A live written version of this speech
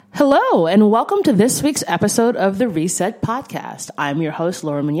Hello, and welcome to this week's episode of the Reset Podcast. I'm your host,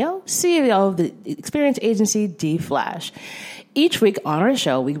 Laura Mignot, CEO of the experience agency D-Flash. Each week on our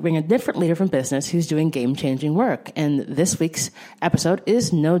show, we bring a different leader from business who's doing game-changing work, and this week's episode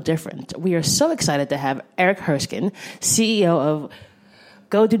is no different. We are so excited to have Erik Herskind, CEO of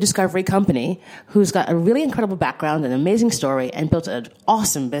Go Do Discovery Company, who's got a really incredible background, an amazing story, and built an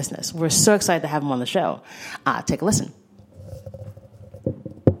awesome business. We're so excited to have him on the show. Take a listen.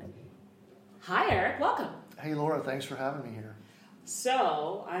 Hi, Erik. Welcome. Hey, Laura. Thanks for having me here.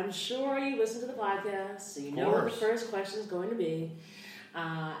 So, I'm sure you listen to the podcast, so you know what the first question is going to be.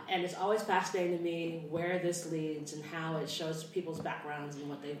 And it's always fascinating to me where this leads and how it shows people's backgrounds and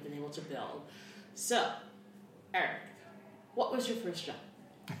what they've been able to build. So, Erik, what was your first job?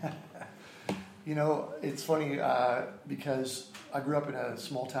 You know, it's funny because I grew up in a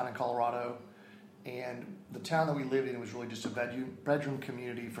small town in Colorado, and the town that we lived in was really just a bedroom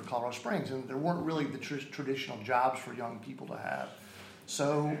community for Colorado Springs, and there weren't really the traditional jobs for young people to have.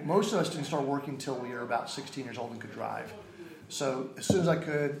 So most of us didn't start working until we were about 16 years old and could drive. So as soon as I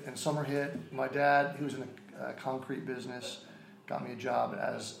could, and summer hit, my dad, who was in a concrete business, got me a job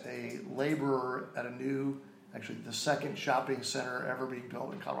as a laborer at the second shopping center ever being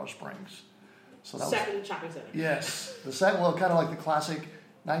built in Colorado Springs. So that second shopping center. Yes, kind of like the classic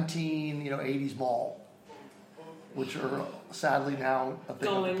 1980s mall, which are sadly now a thing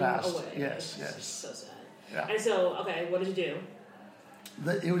of the past. Away. Yes. So sad. Yeah. And so, okay, what did you do?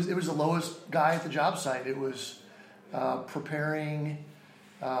 It was the lowest guy at the job site. It was preparing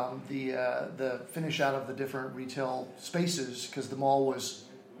the finish out of the different retail spaces, because the mall was,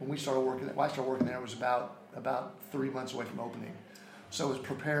 when I started working there, it was about 3 months away from opening. So it was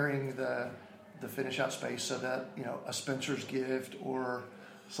preparing the finish out space so that, a Spencer's Gift or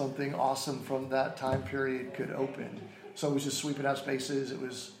something awesome from that time period could open. So it was just sweeping out spaces. It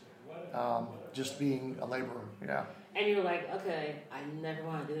was just being a laborer. Yeah. And you were like, okay, I never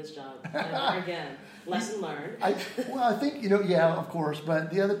want to do this job ever again. Lesson learned. I think, yeah, of course.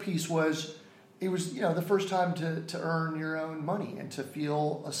 But the other piece was, it was, the first time to earn your own money and to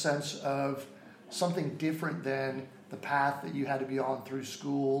feel a sense of something different than the path that you had to be on through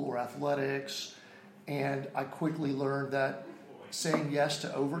school or athletics. And I quickly learned that saying yes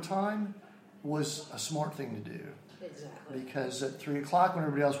to overtime was a smart thing to do. Exactly. Because at 3 o'clock when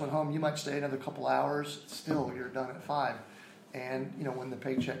everybody else went home, you might stay another couple hours. Still, you're done at 5. And, when the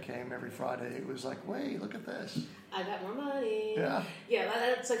paycheck came every Friday, it was like, wait, look at this. I got more money. Yeah. Yeah,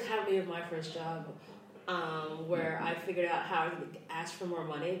 that's like how me of my first job, where I figured out how to ask for more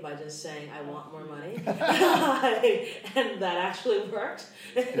money by just saying I want more money, and that actually worked.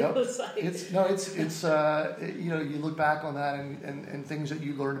 Yep. It was like you look back on that and things that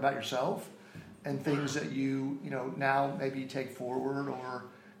you learned about yourself, and things that you now maybe take forward, or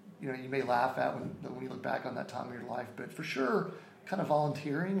you may laugh at when you look back on that time of your life. But for sure, kind of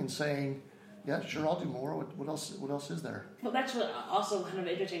volunteering and saying, yeah, sure, I'll do more. What else is there? Well, that's what also kind of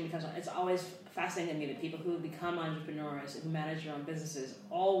interesting, because it's always fascinating to me that people who become entrepreneurs and who manage their own businesses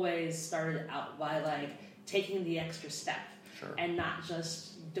always started out by taking the extra step. Sure. And not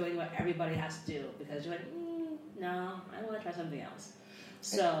just doing what everybody has to do, because you're like, no, I want to try something else.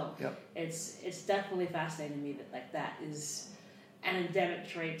 So yep. It's definitely fascinating to me that that is an endemic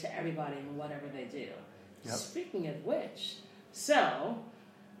trait to everybody in whatever they do. Yep. Speaking of which, so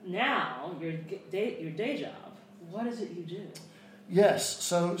now your day job, what is it you do? Yes,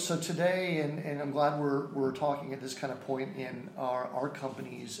 so today, and I'm glad we're talking at this kind of point in our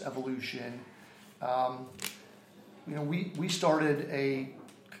company's evolution. We started a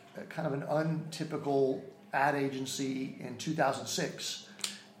kind of an untypical ad agency in 2006,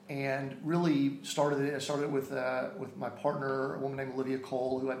 and really started with my partner, a woman named Olivia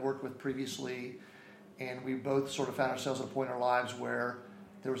Cole, who I'd worked with previously, and we both sort of found ourselves at a point in our lives where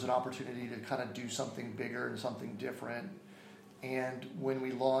there was an opportunity to kind of do something bigger and something different. And when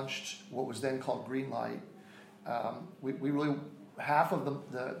we launched what was then called Greenlight, we really, half of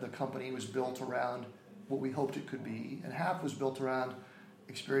the company was built around what we hoped it could be, and half was built around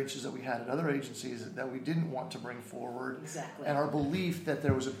experiences that we had at other agencies that we didn't want to bring forward. Exactly. And our belief that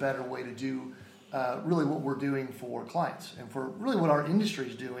there was a better way to do really what we're doing for clients, and for really what our industry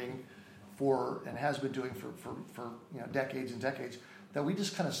is doing for, and has been doing for decades and decades, that we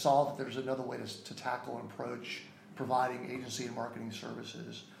just kind of saw that there's another way to tackle and approach providing agency and marketing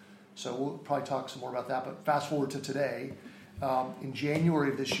services. So we'll probably talk some more about that. But fast forward to today, in January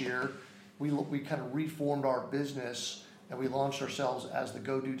of this year, we kind of reformed our business, and we launched ourselves as the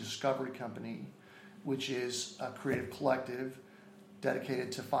Go Do Discovery Company, which is a creative collective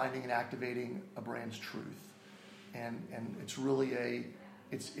dedicated to finding and activating a brand's truth. And it's really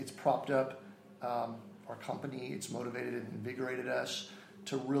it's propped up our company. It's motivated and invigorated us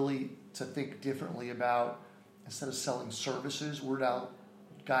to think differently about, instead of selling services, we're now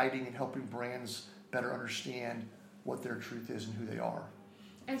guiding and helping brands better understand what their truth is and who they are.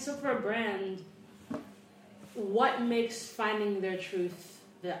 And so for a brand, what makes finding their truth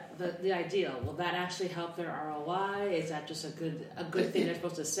the ideal? Will that actually help their ROI? Is that just a good thing they're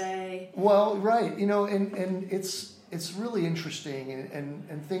supposed to say? Well, right. And it's really interesting,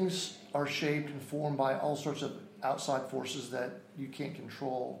 and things are shaped and formed by all sorts of outside forces that you can't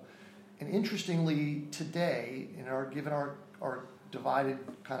control. And interestingly, today, given our divided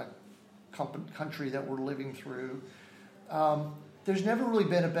kind of country that we're living through, there's never really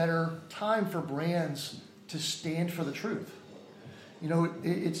been a better time for brands to stand for the truth.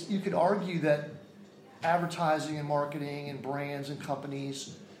 You could argue that advertising and marketing and brands and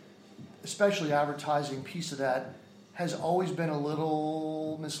companies, especially advertising piece of that, has always been a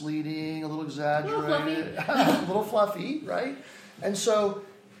little misleading, a little exaggerated, a little fluffy, right? And so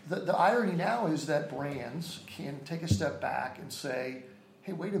the irony now is that brands can take a step back and say,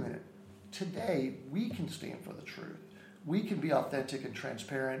 hey, wait a minute. Today, we can stand for the truth. We can be authentic and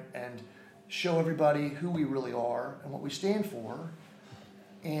transparent and show everybody who we really are and what we stand for,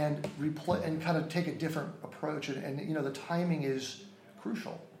 and kind of take a different approach. And the timing is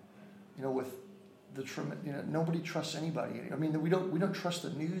crucial. With nobody trusts anybody. I mean, we don't trust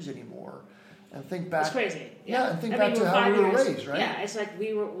the news anymore. And think back. It's crazy. Yeah, and think back to how we were raised, right? Yeah, it's like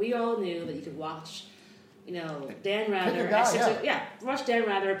we all knew that you could watch, Dan Rather watch Dan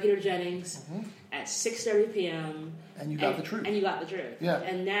Rather, Peter Jennings at 6:30 p.m. And you got the truth. And you got the truth. Yeah.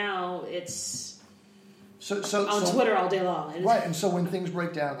 And now it's so on Twitter all day long. Right. And so when things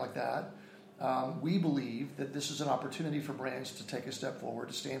break down like that, we believe that this is an opportunity for brands to take a step forward,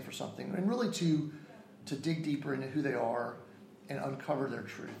 to stand for something, and really to dig deeper into who they are and uncover their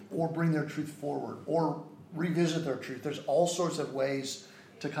truth, or bring their truth forward, or revisit their truth. There's all sorts of ways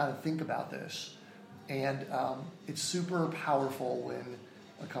to kind of think about this. And it's super powerful when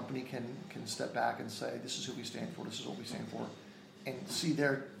a company can step back and say, this is who we stand for, this is what we stand for, and see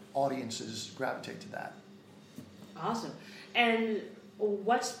their audiences gravitate to that. Awesome. And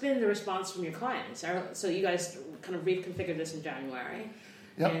what's been the response from your clients? So you guys kind of reconfigured this in January,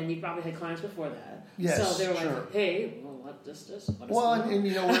 and you probably had clients before that. Yes, so they were like, sure. hey, well, what is this?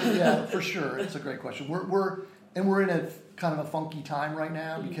 And for sure, it's a great question. We're in a kind of a funky time right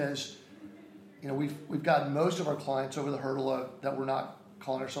now because we've gotten most of our clients over the hurdle of that we're not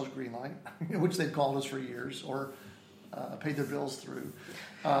calling ourselves Greenlight, which they've called us for years, or paid their bills through.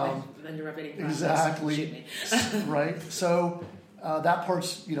 Vendor updating process. Exactly. Right. So that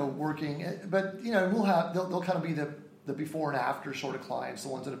part's working, but they'll kind of be the before and after sort of clients, the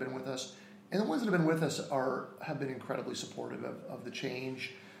ones that have been with us, and the ones that have been with us have been incredibly supportive of the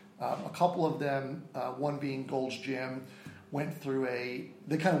change. A couple of them, one being Gold's Gym, went through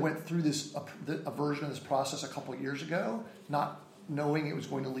this a version of this process a couple of years ago, not knowing it was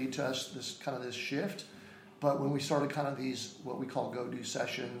going to lead to us this shift. But when we started kind of these what we call go-do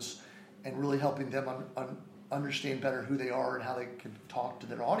sessions, and really helping them understand better who they are and how they can talk to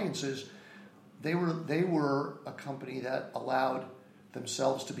their audiences, they were a company that allowed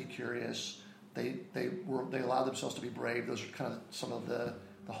themselves to be curious. They allowed themselves to be brave. Those are kind of some of the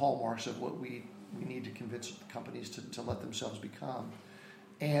hallmarks of what we need to convince companies to let themselves become.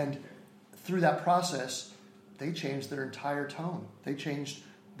 And through that process, they changed their entire tone. They changed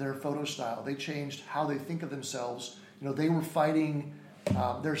their photo style. They changed how they think of themselves. They were fighting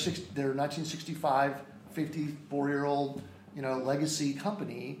their 1965, 54-year-old, legacy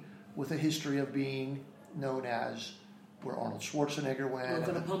company with a history of being known as where Arnold Schwarzenegger went. We're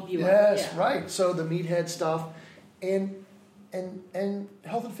going to pump you up. Yes, right. So the meathead stuff, and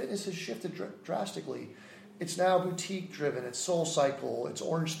health and fitness has shifted drastically. It's now boutique driven. It's Soul Cycle. It's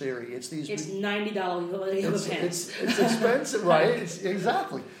Orange Theory. It's these. It's $90 yoga pants. It's expensive, right?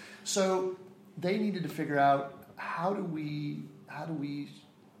 Exactly. So they needed to figure out how do we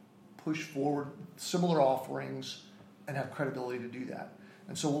push forward similar offerings and have credibility to do that.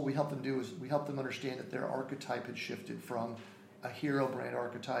 And so what we help them do is we help them understand that their archetype had shifted from a hero brand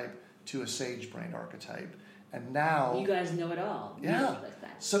archetype to a sage brand archetype. And now you guys know it all. Yeah. Like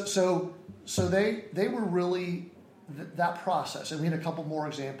that. So they were really that process, and we had a couple more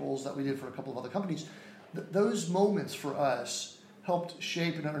examples that we did for a couple of other companies. Those moments for us helped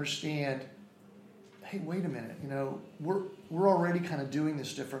shape and understand. Hey, wait a minute. We're already kind of doing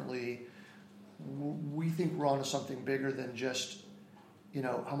this differently. We think we're onto something bigger than just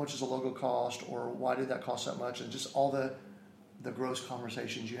how much does a logo cost, or why did that cost that much, and just all the gross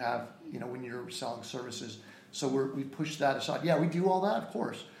conversations you have when you're selling services. So we pushed that aside. Yeah, we do all that, of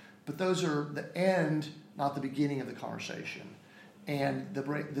course, but those are the end, not the beginning of the conversation. And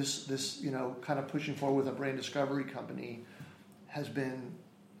this kind of pushing forward with a brand discovery company has been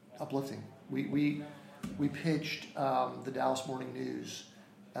uplifting. We pitched the Dallas Morning News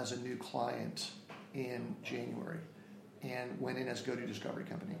as a new client in January, and went in as go-to discovery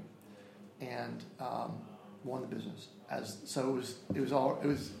company, and won the business. It's work. It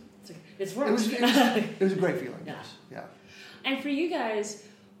was a great feeling. Yeah. Yes. Yeah. And for you guys,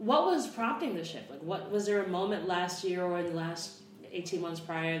 what was prompting the shift? Like, what was there a moment last year or in the last 18 months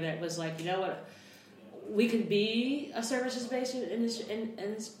prior that was like, you know what, we could be a services-based an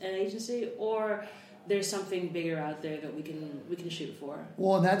agency, or there's something bigger out there that we can shoot for?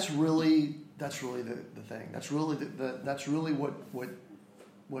 Well, and that's really the thing. That's really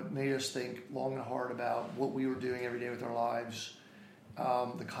what made us think long and hard about what we were doing every day with our lives,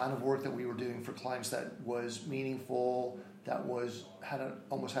 the kind of work that we were doing for clients that was meaningful, that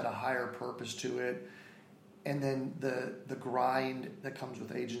almost had a higher purpose to it, and then the grind that comes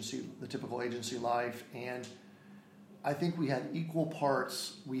with agency, the typical agency life. And I think we had equal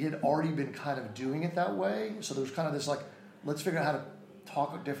parts. We had already been kind of doing it that way, so there was kind of this like, let's figure out how to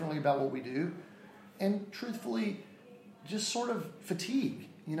talk differently about what we do, and truthfully, just sort of fatigue.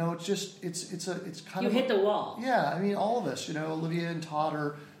 It's kind of hit the wall. Yeah, I mean, all of us. Olivia and Todd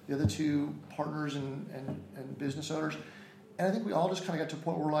are the other two partners and business owners, and I think we all just kind of got to a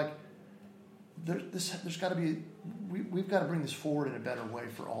point where we're like, there's got to be, we've got to bring this forward in a better way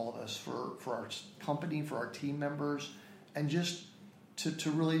for all of us, for our company, for our team members, and just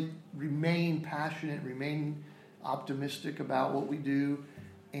to really remain passionate, remain optimistic about what we do.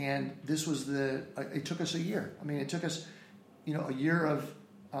 And this was it took us a year. I mean, it took us, a year of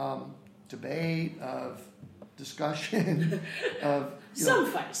debate, of discussion, of some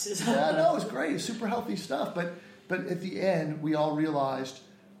fights. Yeah, no, it was great. It's super healthy stuff. But at the end, we all realized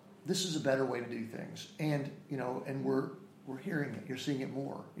this is a better way to do things. And and we're hearing it. You're seeing it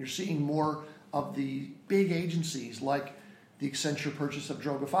more. You're seeing more of the big agencies like the Accenture purchase of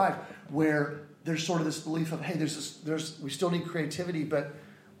Droga 5, where there's sort of this belief of, hey, we still need creativity, but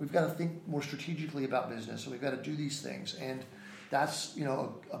we've got to think more strategically about business, and we've got to do these things. And that's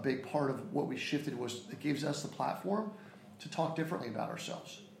a big part of what we shifted was it gives us the platform to talk differently about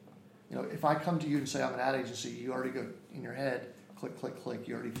ourselves. If I come to you and say I'm an ad agency, you already go in your head, click, click, click.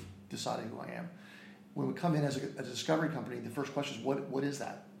 You already decided who I am. When we come in as a discovery company, the first question is, what is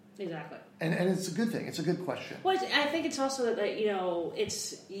that? Exactly. And it's a good thing. It's a good question. Well, I think it's also that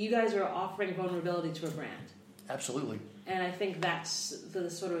it's you guys are offering vulnerability to a brand. Absolutely. And I think that's the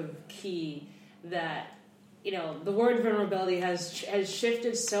sort of key that the word vulnerability has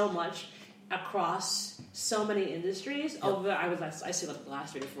shifted so much across so many industries over I say like the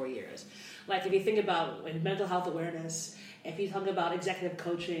last 3 to 4 years. Like if you think about mental health awareness, if you talk about executive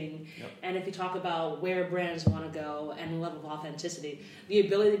coaching, and if you talk about where brands want to go and the level of authenticity, the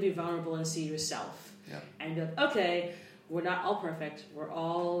ability to be vulnerable and see yourself, and be like, okay, we're not all perfect. We're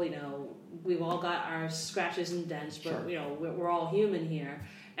all, we've all got our scratches and dents, but we're all human here,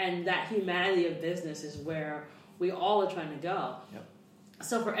 and that humanity of business is where we all are trying to go. Yep.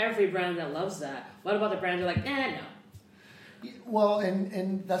 So for every brand that loves that, what about the brands that are like, no? Well,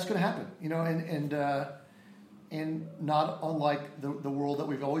 and that's going to happen, and not unlike the world that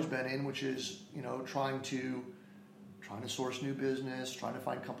we've always been in, which is trying to source new business, trying to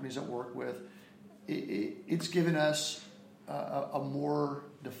find companies that work with. It's given us a more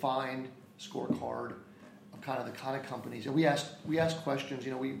defined scorecard of kind of companies, and we ask questions.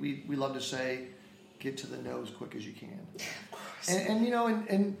 We love to say, get to the no as quick as you can. Of course.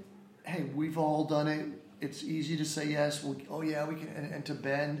 And hey, we've all done it. It's easy to say yes. We can, and to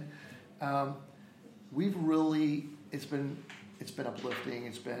bend. We've really, it's been uplifting.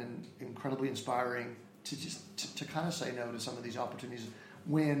 It's been incredibly inspiring to just to kind of say no to some of these opportunities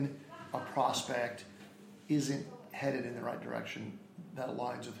when a prospect isn't headed in the right direction that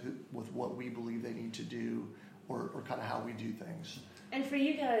aligns with what we believe they need to do, or kind of how we do things. And for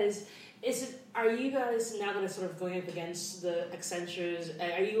you guys, are you guys now going to sort of going up against the Accentures?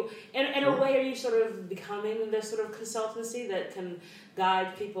 Are you, in a way, are you sort of becoming this sort of consultancy that can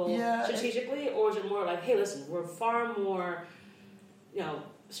guide people strategically? Or is it more like, hey, listen, we're far more,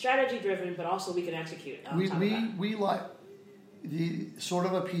 strategy driven, but also we can execute. We like the sort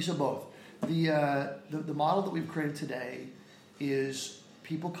of a piece of both. The model that we've created today is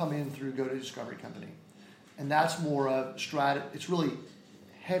people come in through Go to Discovery Company. And that's more of it's really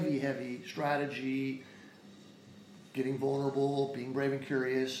heavy strategy, getting vulnerable, being brave and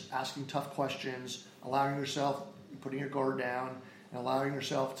curious, asking tough questions, allowing yourself, putting your guard down, and allowing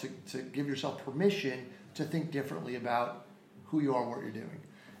yourself to give yourself permission to think differently about who you are and what you're doing.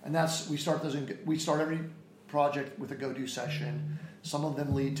 And we start every project with a go-do session. Some of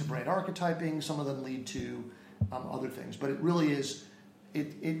them lead to brand archetyping, some of them lead to other things. But it really is,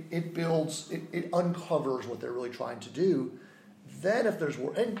 it builds, it uncovers what they're really trying to do. Then if there's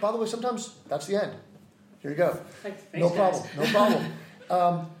work, and by the way, sometimes that's the end. Here you go. Thanks, no guys. problem.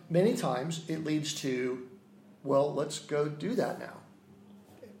 Many times it leads to, well, let's go do that now.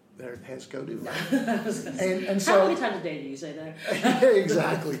 There, let's go do that. and so how many times a day do you say that?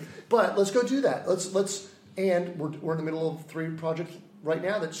 exactly. But let's go do that. Let's. And we're in the middle of 3 projects right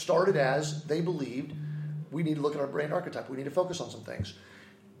now that started as they believed we need to look at our brand archetype. We need to focus on some things,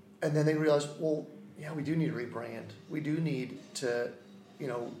 and then they realized, well, yeah, we do need to rebrand. We do need to,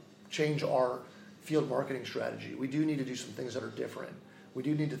 change our field marketing strategy. We do need to do some things that are different. We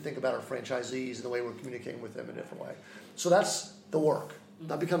do need to think about our franchisees and the way we're communicating with them in a different way. So that's the work.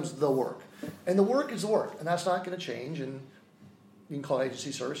 That becomes the work. And the work is the work. And that's not going to change. And you can call it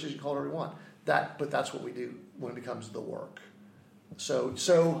agency services, you can call it whatever you want. But that's what we do when it becomes the work. So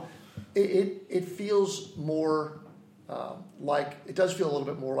it feels more like, it does feel a little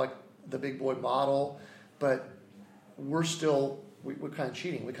bit more like the big boy model, but we're kind of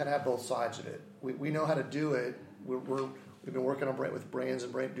cheating. We kind of have both sides of it. We know how to do it. We've been working on with brands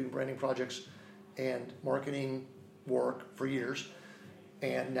and doing branding projects and marketing work for years,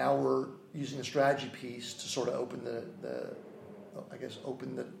 and now we're using the strategy piece to sort of open the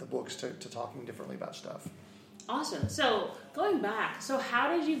books to talking differently about stuff. Awesome. So going back,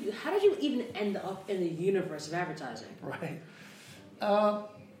 how did you even end up in the universe of advertising? Right.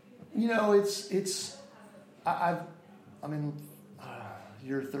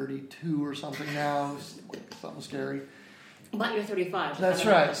 You're 32 or something now, something scary. But you're 35. That's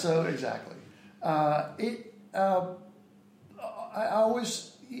right. So exactly. I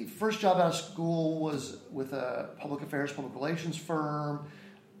always, first job out of school was with a public relations firm.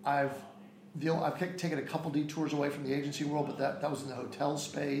 I've taken a couple detours away from the agency world, but that was in the hotel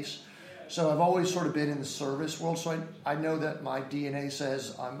space. So I've always sort of been in the service world. So I know that my DNA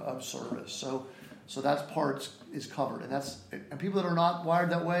says I'm of service. So that part is covered, and people that are not wired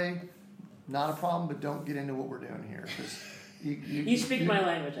that way, not a problem. But don't get into what we're doing here, because you speak my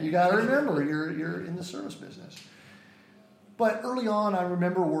language. You got to remember you're in the service business. But early on, I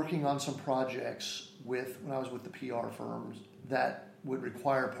remember working on some projects when I was with the PR firms that would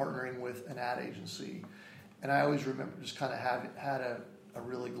require partnering with an ad agency, and I always remember just kind of had a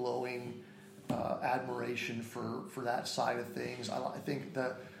really glowing admiration for that side of things. I think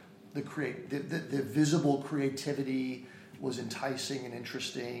the visible creativity was enticing and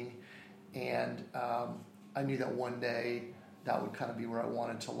interesting, and I knew that one day that would kind of be where I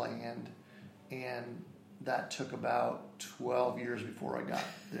wanted to land, and that took about 12 years before I got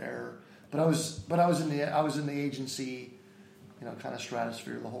there. But I was in the agency, kind of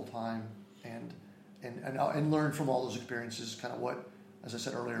stratosphere the whole time, and learned from all those experiences kind of what, as I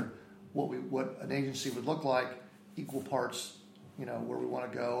said earlier, what an agency would look like, equal parts, where we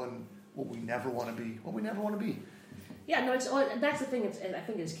want to go and what we never want to be. Yeah, no, that's the thing. I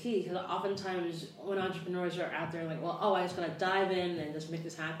think is key, because oftentimes when entrepreneurs are out there like, well, I just gotta dive in and just make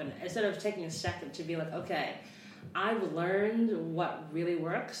this happen, instead of taking a second to be like, okay, I've learned what really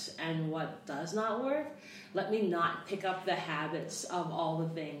works and what does not work. Let me not pick up the habits of all the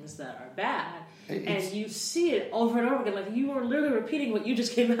things that are bad. And you see it over and over again, like you are literally repeating what you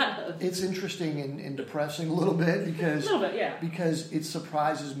just came out of. It's interesting and depressing a little bit, because a little bit, yeah. Because it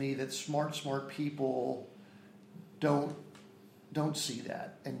surprises me that smart people don't see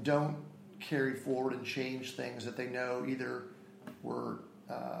that and don't carry forward and change things that they know either were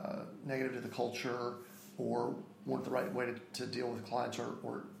negative to the culture or weren't the right way to deal with clients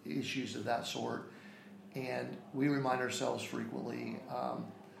or issues of that sort. And we remind ourselves frequently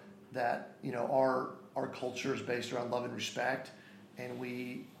that our culture is based around love and respect, and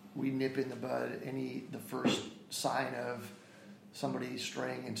we nip in the bud the first sign of somebody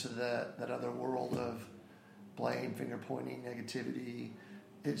straying into that other world of blame, finger pointing, negativity.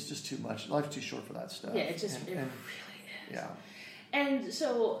 It's just too much. Life's too short for that stuff. Yeah, it really is. Yeah. And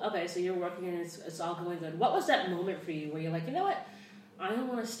so you're working and it's all going good. What was that moment for you where you're like, you know what, I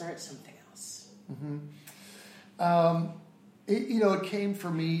want to start something else? Mm-hmm. It came for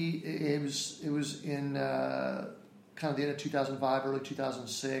me. It was in kind of the end of 2005, early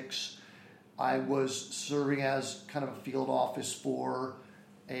 2006. I was serving as kind of a field office for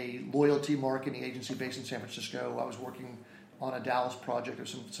a loyalty marketing agency based in San Francisco. I was working on a Dallas project of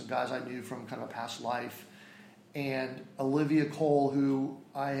some guys I knew from kind of a past life. And Olivia Cole, who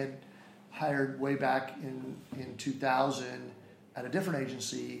I had hired way back in 2000 at a different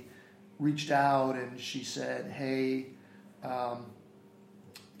agency, reached out and she said, hey,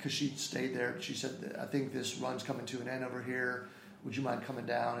 because she stayed there, she said, I think this run's coming to an end over here. Would you mind coming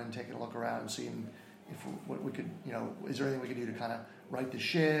down and taking a look around and seeing if what we could, is there anything we could do to kind of right the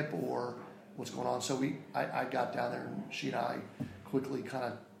ship or what's going on? So I got down there and she and I quickly kind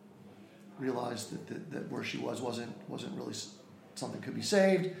of realized that where she wasn't really something that could be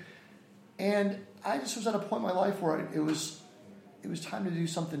saved. And I just was at a point in my life where it was time to do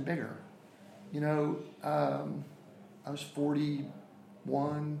something bigger. I was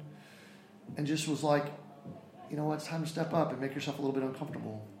 41 and just was like, it's time to step up and make yourself a little bit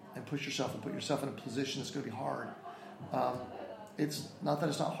uncomfortable and push yourself and put yourself in a position that's going to be hard. It's not that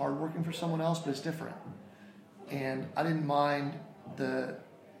it's not hard working for someone else, but it's different. And I didn't mind the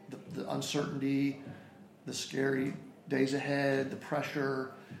uncertainty, the scary days ahead, the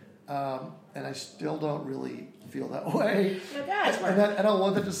pressure, and I still don't really feel that way. And I don't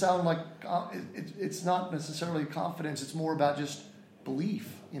want that to sound like it's not necessarily confidence. It's more about just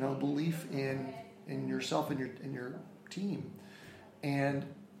belief. Belief in yourself and your team. And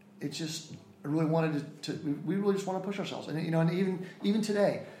it's just I really wanted to. We really just want to push ourselves, and and even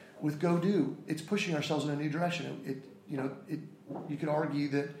today with Go Do, it's pushing ourselves in a new direction. You could argue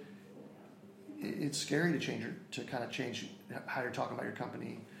that it's scary to kind of change how you're talking about your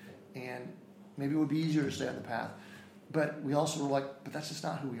company, and maybe it would be easier to stay on the path. But we also were like, but that's just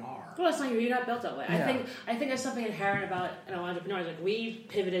not who we are. Well, it's not you're not built that way. Yeah. I think there's something inherent about entrepreneurs. Like we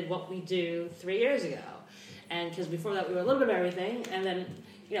pivoted what we do 3 years ago, and because before that we were a little bit of everything, and then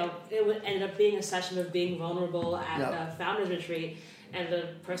it ended up being a session of being vulnerable at a founders retreat, and the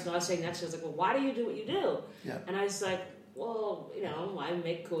person I was sitting next to was like, well, why do you do what you do? Yeah. And I was like, well, I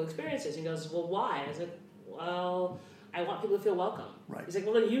make cool experiences. He goes, well, why? And I was like, well, I want people to feel welcome. Right. He's like,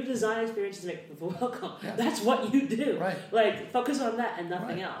 well, then you design experiences to make people feel welcome. Yeah. That's what you do. Right. Like, focus on that and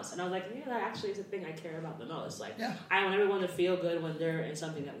nothing else. And I was like, yeah, that actually is the thing I care about the most. Like, I want everyone to feel good when they're in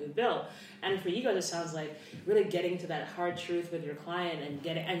something that we've built. And for you guys, it sounds like really getting to that hard truth with your client and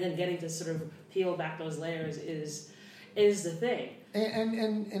then getting to sort of peel back those layers is the thing.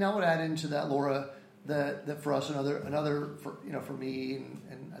 And I would add into that, Laura, that for us another for me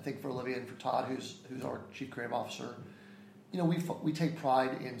and I think for Olivia and for Todd, who's our Chief Creative Officer, we take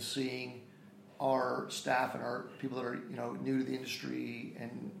pride in seeing our staff and our people that are new to the industry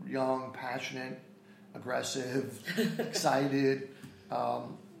and young, passionate, aggressive, excited,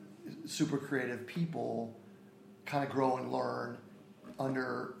 super creative people kind of grow and learn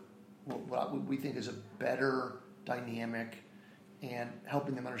under what we think is a better dynamic, and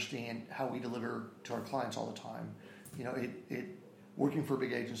helping them understand how we deliver to our clients all the time. Working for a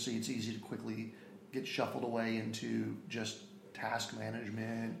big agency, it's easy to quickly get shuffled away into just task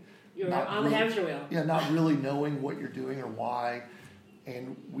management. You're on the hamster wheel. Yeah, not really knowing what you're doing or why.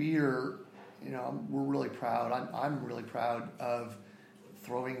 And we're really proud. I'm really proud of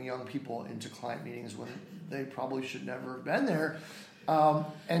throwing young people into client meetings when they probably should never have been there.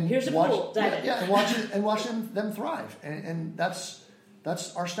 And here's the pool. And watching them thrive. And that's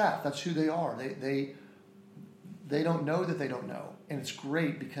our staff. That's who they are. They don't know that they don't know. And it's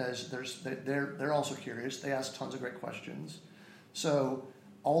great because they're also curious. They ask tons of great questions. So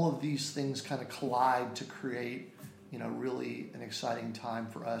all of these things kind of collide to create, really an exciting time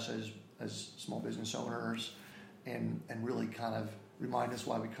for us as small business owners, and really kind of remind us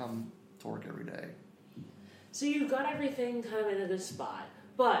why we come to work every day. So you've got everything kind of in a good spot,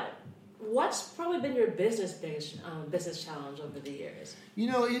 but what's probably been your biggest challenge over the years?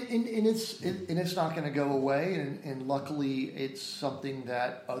 It's not going to go away, and luckily it's something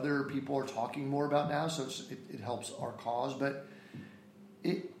that other people are talking more about now, so it helps our cause. But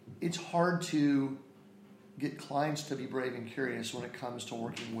it's hard to get clients to be brave and curious when it comes to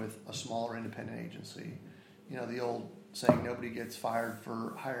working with a smaller independent agency. The old saying, nobody gets fired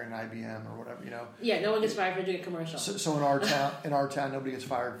for hiring IBM or whatever, Yeah, no one gets fired for doing a commercial. So in our town, nobody gets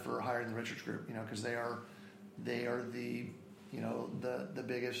fired for hiring the Richards Group, because they are the the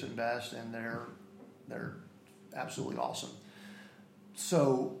biggest and best, and they're absolutely awesome.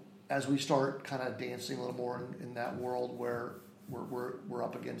 So as we start kind of dancing a little more in that world where we're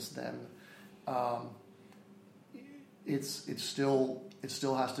up against them, it still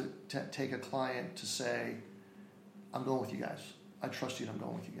has to take a client to say, I'm going with you guys. I trust you, and I'm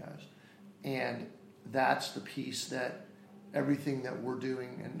going with you guys. And that's the piece that everything that we're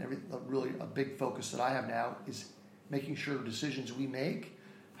doing, and really a big focus that I have now is making sure decisions we make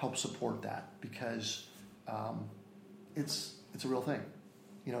help support that, because it's a real thing,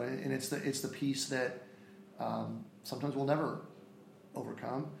 and it's the piece that sometimes we'll never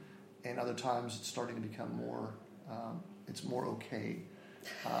overcome, and other times it's starting to become more it's more okay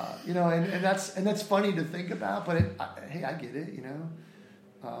And that's funny to think about, but hey, I get it,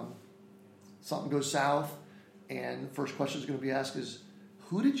 something goes south, and the first question is going to be asked is,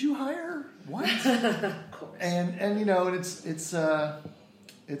 who did you hire? What? Of course. And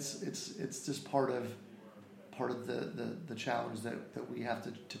it's just part of the challenge that we have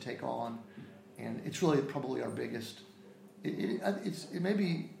to take on, and it's really probably our biggest. It may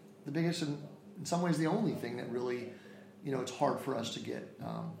be the biggest and in some ways the only thing that really, it's hard for us to get.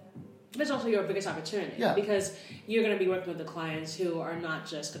 But it's also your biggest opportunity, because you're going to be working with the clients who are not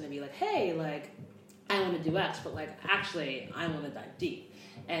just going to be like, hey, like, I want to do X, but like, actually, I want to dive deep.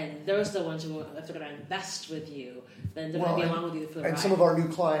 And those are the ones who, if they're going to invest with you, then they're going to be along with you for the ride. And some of our new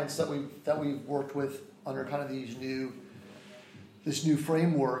clients that we've worked with under kind of this new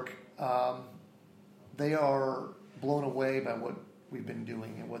framework, they are blown away by what we've been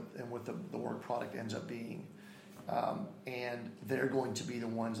doing and what the work product ends up being. And they're going to be the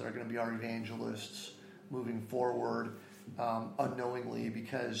ones that are going to be our evangelists moving forward, unknowingly,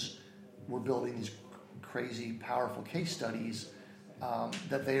 because we're building these crazy, powerful case studies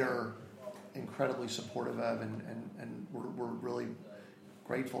that they are incredibly supportive of, and we're really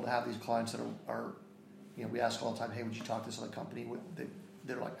grateful to have these clients that are we ask all the time, hey, would you talk to this other company?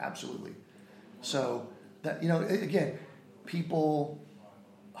 They're like, absolutely. So that, again, people,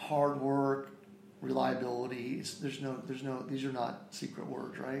 hard work, reliability. These are not secret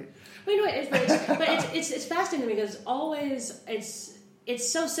words, right? Well, it's fascinating because always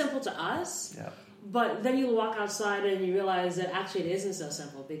it's so simple to us. Yeah. But then you walk outside and you realize that actually it isn't so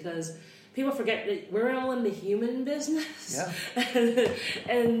simple, because people forget that we're all in the human business. Yeah.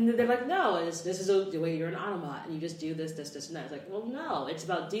 And they're like, no, this is the way you're an automat, and you just do this, and that. It's like, well, no, it's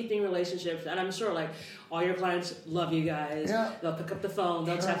about deepening relationships. And I'm sure, like, all your clients love you guys. Yeah. They'll pick up the phone.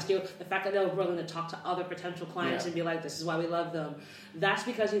 They'll text you. The fact that they're willing to talk to other potential clients and be like, this is why we love them. That's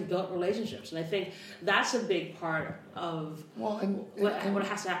because you've built relationships. And I think that's a big part of what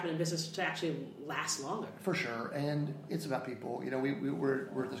has to happen in business to actually last longer. For sure. And it's about people.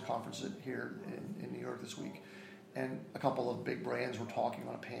 We're at this conference here in New York this week, and a couple of big brands were talking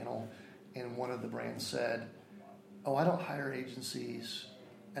on a panel, and one of the brands said, oh, I don't hire agencies,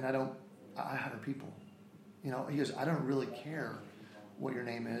 and I hire people. He goes, I don't really care what your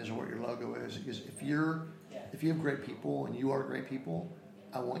name is or what your logo is. He goes, if you have great people and you are great people,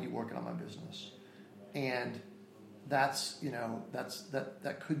 I want you working on my business. And that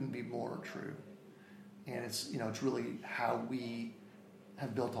couldn't be more true. And it's really how we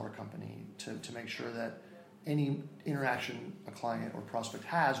have built our company to make sure that any interaction a client or prospect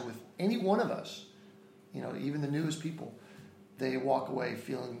has with any one of us, even the newest people, they walk away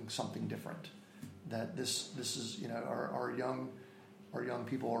feeling something different. That this is our young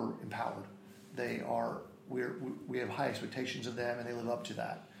people are empowered. We have high expectations of them, and they live up to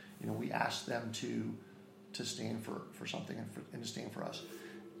that. We ask them to stand for something and to stand for us,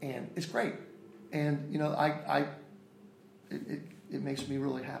 and it's great. And it makes me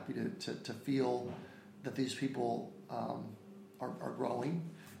really happy to feel that these people are growing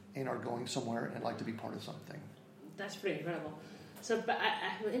and are going somewhere, and I'd like to be part of something. That's pretty incredible. So, but I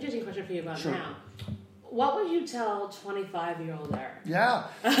have an interesting question for you about Sure. now. What would you tell 25-year-old Eric? Yeah.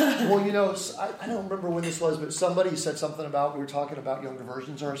 Well, I don't remember when this was, but somebody said something about, we were talking about younger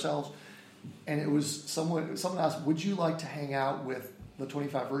versions of ourselves, and it was someone asked, would you like to hang out with the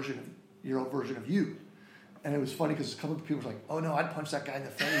 25-year-old version of you? And it was funny because a couple of people were like, oh no, I'd punch that guy in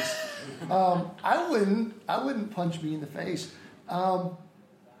the face. I wouldn't punch me in the face.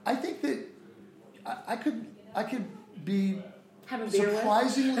 I think that I could be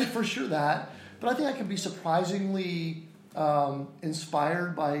surprisingly, for sure that, but I think I could be surprisingly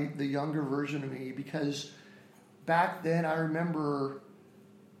inspired by the younger version of me, because back then I remember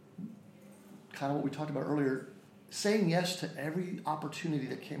kind of what we talked about earlier, saying yes to every opportunity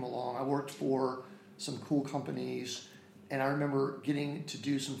that came along. I worked for some cool companies, and I remember getting to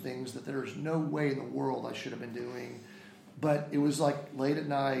do some things that there's no way in the world I should have been doing. But it was like late at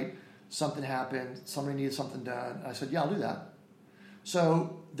night, something happened, somebody needed something done, and I said, yeah, I'll do that.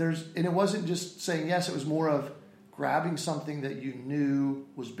 So and it wasn't just saying yes, it was more of grabbing something that you knew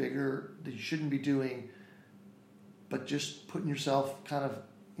was bigger, that you shouldn't be doing, but just putting yourself kind of,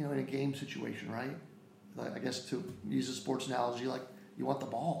 in a game situation, right? Like, I guess to use a sports analogy, like you want the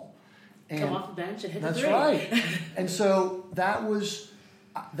ball. And come off the bench and hit the three. That's right. And so that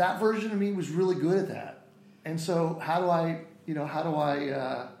version of me was really good at that. And so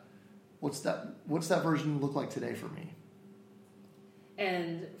what's that version look like today for me?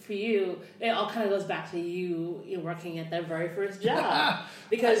 And for you, it all kind of goes back to you working at that very first job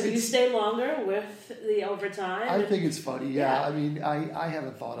because you stay longer with the overtime. I think it's funny. Yeah. I mean, I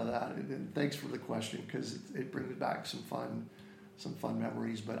haven't thought of that. And thanks for the question because it brings back some fun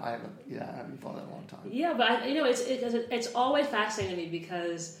memories. But I haven't thought of that in a long time. Yeah, but it's always fascinating to me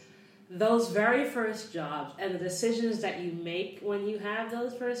because those very first jobs and the decisions that you make when you have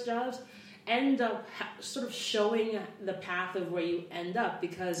those first jobs end up sort of showing the path of where you end up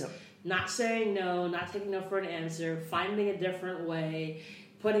because not saying no, not taking no for an answer, finding a different way,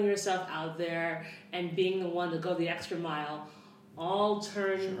 putting yourself out there and being the one to go the extra mile all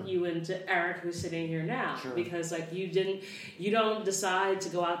turn you into Erik who's sitting here now because like you don't decide to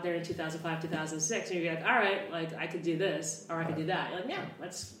go out there in 2005, 2006 and you're like, all right, like I could do this or I could do that. You're like, yeah,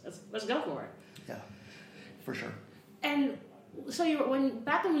 let's go for it. Yeah, for sure. And so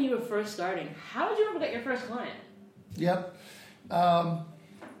back when you were first starting, how did you ever get your first client? Yep.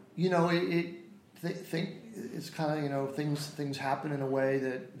 It's kind of things happen in a way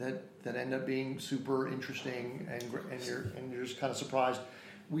that end up being super interesting and you're just kind of surprised.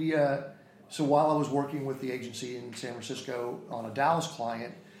 So while I was working with the agency in San Francisco on a Dallas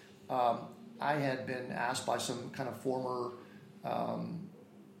client, I had been asked by some kind of former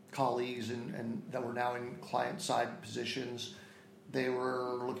colleagues and that were now in client side positions. They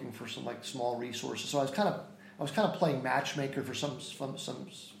were looking for some like small resources. So I was kind of playing matchmaker for some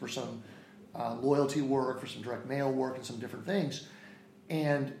loyalty work, for some direct mail work, and some different things.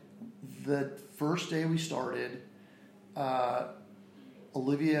 And the first day we started,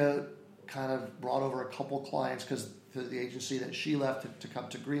 Olivia kind of brought over a couple clients because the agency that she left to come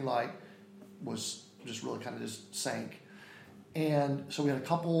to Greenlight was just really kind of just sank. And so we had a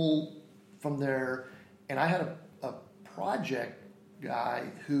couple from there, and I had a project guy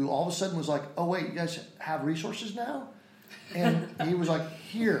who all of a sudden was like, oh wait, you guys have resources now? And he was like,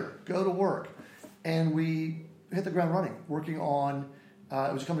 here, go to work. And we hit the ground running, working on,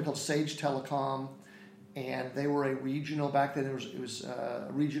 it was a company called Sage Telecom, and they were a regional, back then it was a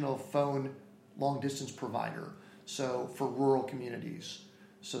regional phone long distance provider. So for rural communities,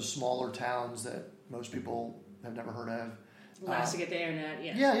 so smaller towns that most people have never heard of. Last to get the internet,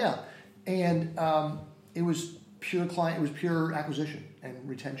 Yeah. And it was pure acquisition and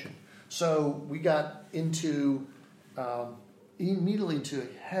retention. So we got into immediately into a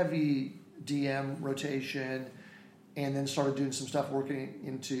heavy DM rotation, and then started doing some stuff working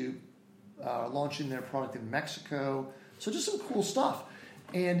into launching their product in Mexico. So just some cool stuff,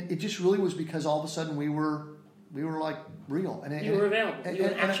 and it just really was because all of a sudden we were like real, and you were available. You were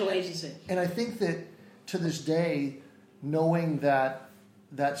an actual agency. And I think that to this day, knowing that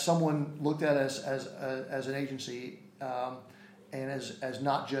someone looked at us as an agency and as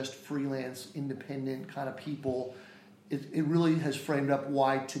not just freelance, independent kind of people, it really has framed up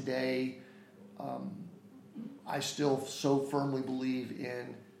why today I still so firmly believe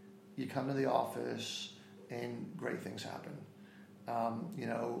in you come to the office and great things happen.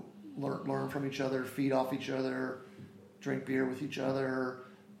 Learn from each other, feed off each other, drink beer with each other,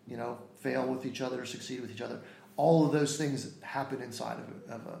 fail with each other, succeed with each other. All of those things happen inside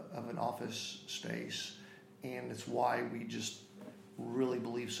of an office space, and it's why we just really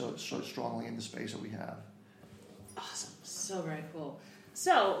believe so strongly in the space that we have. Awesome. So very cool.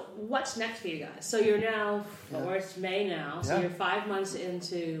 So what's next for you guys? So you're now, or it's May now, so you're 5 months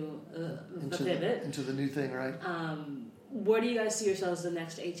into the pivot. Into the new thing, right? Where do you guys see yourselves the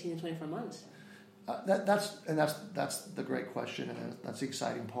next 18 to 24 months? That's the great question, and that's the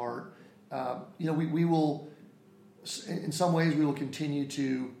exciting part. We will, in some ways, we will continue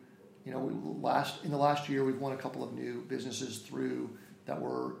to, in the last year, we've won a couple of new businesses through that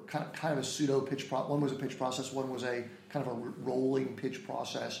were kind of a pseudo pitch process. One was a pitch process, one was a kind of a rolling pitch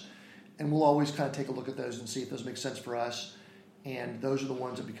process, and we'll always kind of take a look at those and see if those make sense for us. And those are the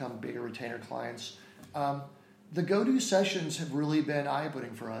ones that become bigger retainer clients. The go-to sessions have really been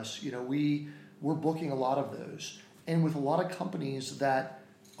eye-opening for us. We're booking a lot of those, and with a lot of companies that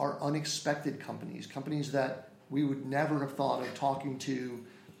are unexpected companies that we would never have thought of talking to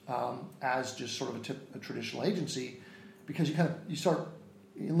as just sort of a traditional agency, because you start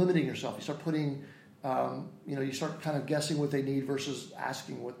limiting yourself. You start putting, you start kind of guessing what they need versus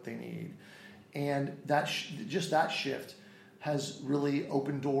asking what they need, and that shift has really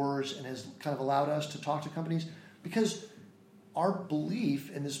opened doors and has kind of allowed us to talk to companies, because our belief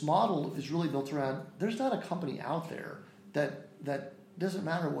in this model is really built around there's not a company out there that doesn't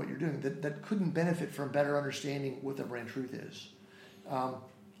matter what you're doing that couldn't benefit from better understanding what their brand truth is,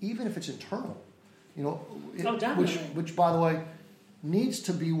 even if it's internal. Definitely. Which by the way needs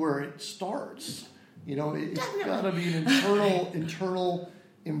to be where it starts. It's Definitely. got to be an internal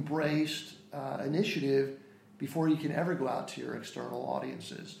embraced initiative before you can ever go out to your external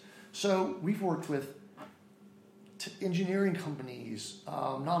audiences. So we've worked with engineering companies,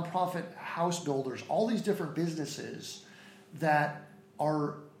 nonprofit house builders, all these different businesses that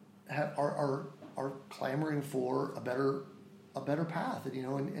are clamoring for a better path,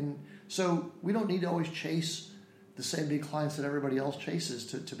 and so we don't need to always chase the same big clients that everybody else chases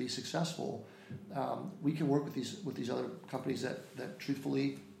to be successful. We can work with these other companies that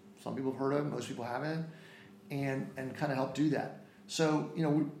truthfully some people have heard of, most people haven't, and kind of help do that. So we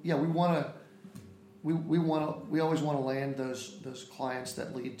always want to land those clients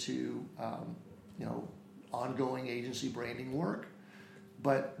that lead to ongoing agency branding work,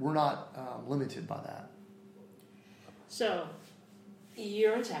 but we're not limited by that. So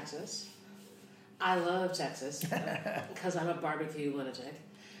you're in Texas. I love Texas because I'm a barbecue lunatic.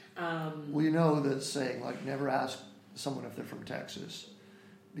 Well, you know the saying, like, never ask someone if they're from Texas,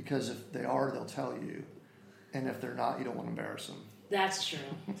 because if they are, they'll tell you, and if they're not, you don't want to embarrass them. That's true.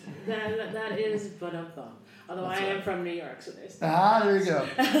 that is but-um-bum. Although I am from New York, so there's... There you go.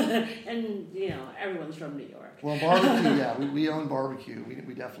 And, everyone's from New York. Well, barbecue, yeah. We own barbecue.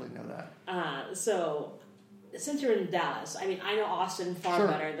 We definitely know that. So, since you're in Dallas, I know Austin far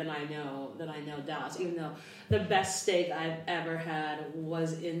better than I know Dallas, even though the best steak I've ever had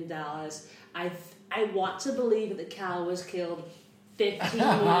was in Dallas. I want to believe that the cow was killed 15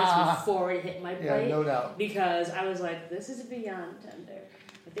 minutes before it hit my plate. Yeah, no doubt. Because I was like, this is beyond tender.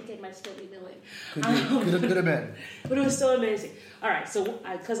 I think it might still be milling. Could have been. But it was still amazing. All right, so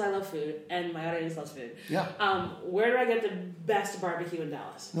because I love food and my audience loves food. Yeah. Where do I get the best barbecue in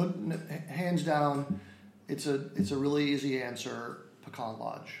Dallas? No, hands down, it's a really easy answer. Pecan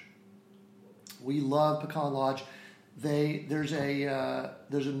Lodge. We love Pecan Lodge. There's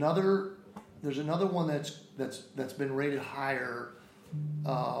another one that's been rated higher.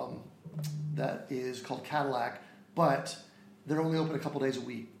 That is called Cadillac, but they're only open a couple days a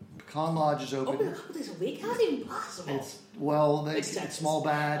week. Pecan Lodge is open. Open a couple days a week? How's it even possible? It's small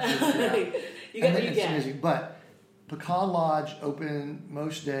batch. It's amazing. But Pecan Lodge open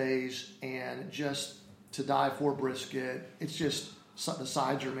most days, and just to die for brisket. It's just, the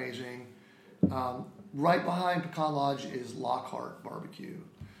sides are amazing. Right behind Pecan Lodge is Lockhart Barbecue,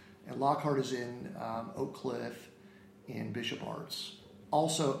 and Lockhart is in Oak Cliff in Bishop Arts.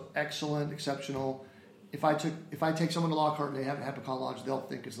 Also excellent, exceptional. If I take someone to Lockhart and they haven't had Pecan Lodge, they'll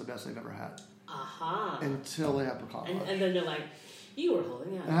think it's the best they've ever had. Aha. Until they have Pecan Lodge. And then they're like, you were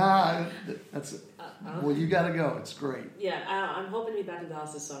holding out. That's it. Well, you got to go. It's great. Yeah, I'm hoping to be back in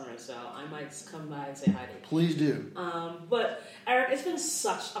Dallas this summer, so I might come by and say hi to you. Please do. But Eric, it's been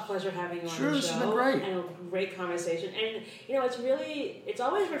such a pleasure having you on the show. This has been great. And a great conversation. And it's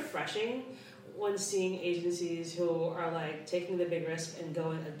always refreshing when seeing agencies who are like taking the big risk and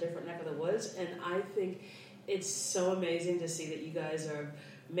going a different neck of the woods. And I think it's so amazing to see that you guys are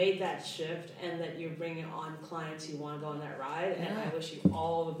made that shift and that you're bringing on clients who want to go on that ride. Yeah. And I wish you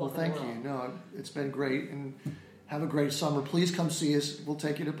all the luck in the world. Thank you. No, it's been great, and have a great summer. Please come see us. We'll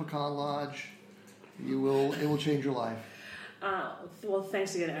take you to Pecan Lodge. It will change your life. Well,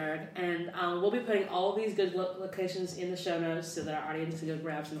 thanks again, Eric. And we'll be putting all these good locations in the show notes so that our audience can go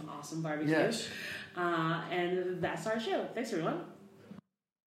grab some awesome barbecue. Yes. And that's our show. Thanks, everyone.